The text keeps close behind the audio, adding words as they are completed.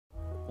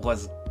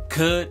was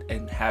good,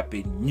 and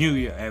happy New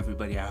Year,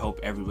 everybody. I hope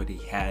everybody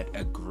had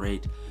a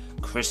great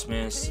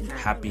Christmas,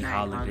 happy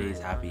holidays,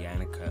 happy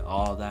Hanukkah,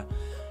 all that,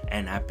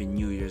 and happy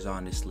New Year's.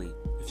 Honestly,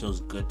 it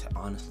feels good to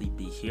honestly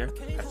be here.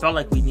 I felt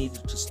like we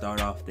needed to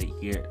start off the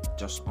year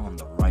just on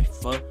the right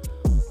foot.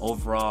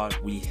 Overall,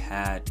 we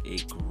had a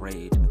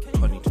great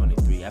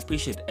 2023. I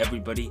appreciate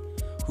everybody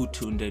who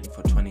tuned in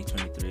for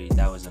 2023.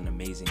 That was an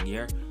amazing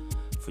year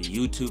for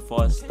YouTube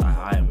for us.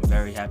 I am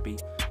very happy.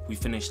 We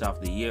finished off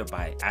the year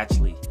by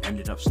actually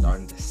ended up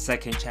starting the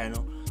second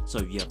channel. So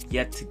if you have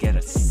yet to get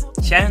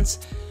a chance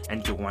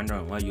and you're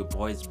wondering where your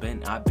boy's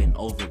been, I've been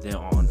over there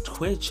on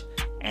Twitch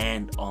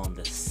and on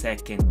the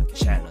second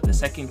channel. The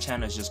second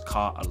channel is just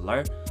called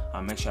Alert.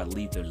 I'll make sure I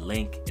leave the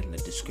link in the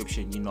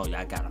description. You know,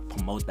 y'all gotta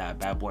promote that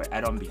bad boy.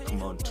 I don't be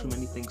promoting too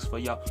many things for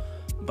y'all,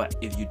 but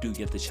if you do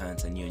get the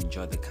chance and you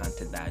enjoy the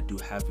content that I do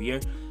have here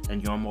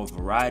and you want more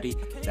variety,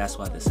 that's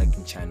why the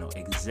second channel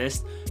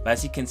exists. But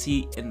as you can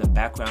see in the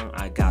background,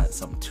 I got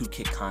some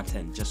 2K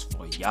content just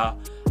for y'all.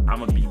 I'm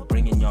gonna be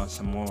bringing y'all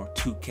some more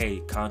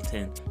 2K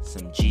content,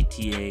 some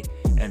GTA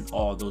and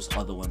all those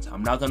other ones.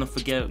 I'm not gonna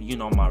forget, you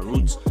know, my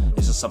roots.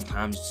 It's just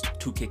sometimes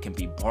 2K can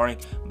be boring,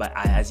 but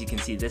as you can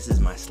see, this is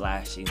my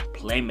slashing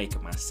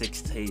playmaker. My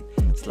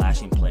 16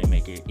 slashing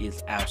playmaker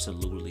is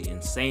absolutely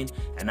insane,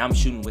 and I'm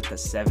shooting with the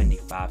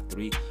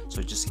 75-3.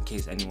 So just in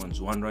case anyone's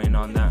wondering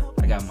on that,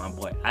 I got my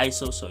boy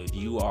ISO. So if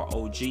you are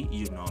OG,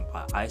 you know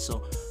about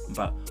ISO.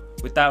 But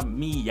without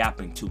me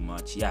yapping too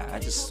much, yeah, I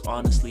just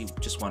honestly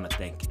just want to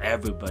thank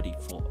everybody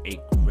for a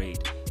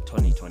great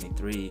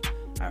 2023.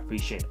 I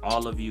appreciate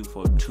all of you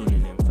for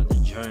tuning in for the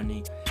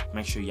journey.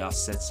 Make sure y'all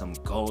set some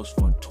goals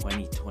for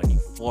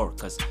 2024,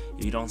 because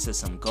if you don't set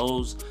some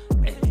goals,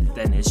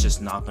 then it's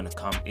just not going to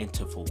come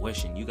into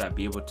fruition. You got to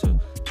be able to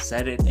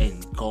set it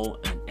and go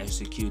and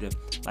execute it.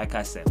 Like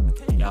I said,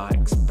 y'all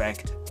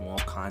expect more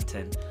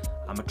content.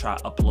 I'm gonna try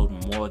to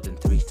upload more than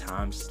 3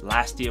 times.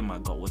 Last year my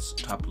goal was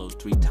to upload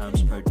 3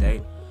 times per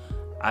day.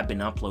 I've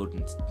been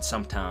uploading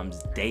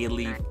sometimes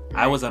daily.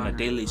 I was on a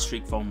daily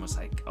streak for almost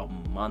like a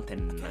month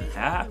and a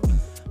half,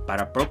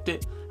 but I broke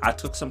it. I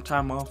took some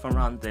time off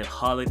around the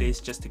holidays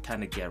just to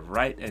kind of get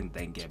right and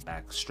then get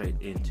back straight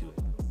into it.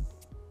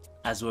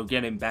 As we're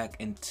getting back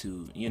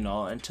into, you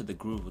know, into the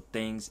groove of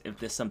things, if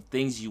there's some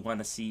things you want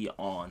to see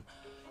on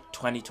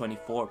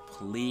 2024,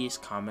 please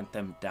comment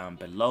them down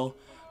below.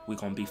 We're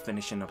going to be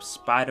finishing up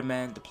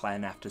Spider-Man. The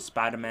plan after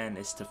Spider-Man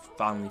is to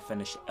finally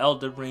finish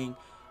Elden Ring,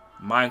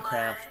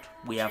 Minecraft.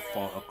 We have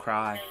Far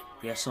Cry.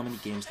 We have so many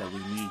games that we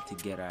need to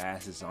get our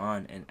asses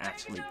on and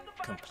actually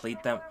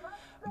complete them.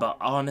 But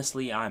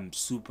honestly, I'm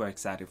super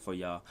excited for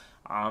y'all.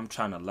 I'm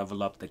trying to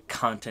level up the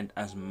content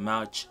as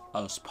much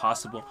as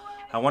possible.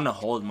 I want to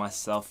hold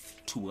myself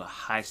to a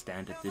high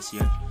standard this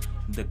year.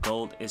 The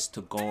goal is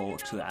to go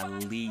to at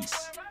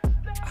least,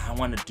 I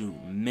want to do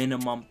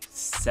minimum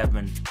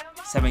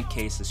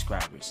 7K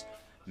subscribers.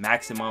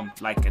 Maximum,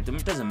 like, it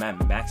doesn't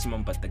matter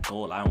maximum, but the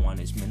goal I want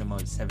is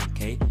minimum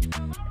 7K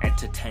and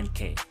to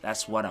 10K.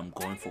 That's what I'm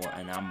going for,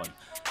 and I'm gonna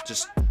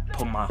just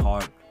put my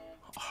hard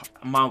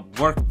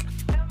work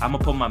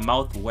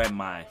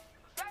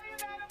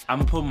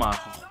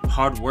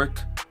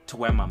to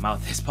where my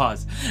mouth is.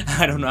 Pause.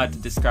 I don't know how to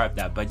describe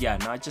that, but yeah,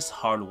 no, just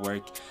hard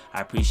work.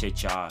 I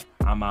appreciate y'all.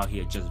 I'm out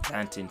here just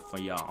venting for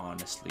y'all.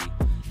 Honestly,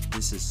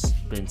 this has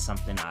been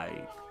something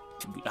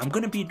I'm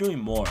gonna be doing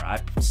more.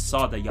 I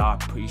saw that y'all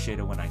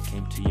appreciated when I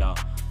came to y'all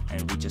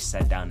and we just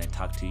sat down and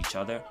talked to each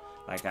other.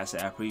 Like I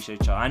said, I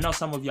appreciate y'all. I know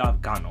some of y'all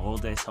have gotten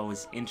older. It's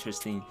always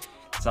interesting.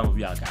 Some of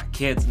y'all got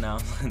kids now.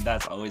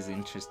 That's always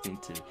interesting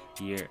to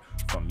hear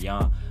from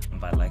y'all.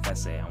 But like I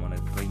say, I want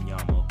to bring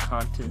y'all more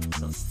content,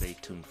 so stay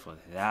tuned for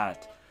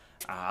that.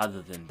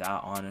 Other than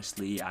that,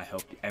 honestly, I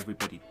hope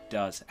everybody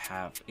does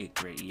have a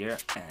great year,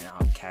 and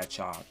I'll catch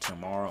y'all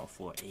tomorrow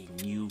for a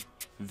new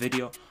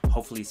video.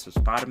 Hopefully it's for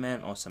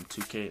Spider-Man or some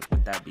 2K.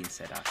 With that being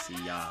said, I'll see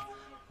y'all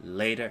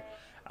later.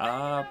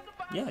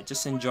 Yeah,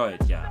 just enjoy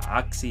it. Yeah,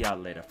 I'll see y'all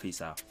later.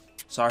 Peace out.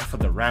 Sorry for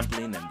the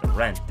rambling and the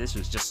rant. This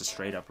was just a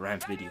straight up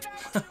rant video.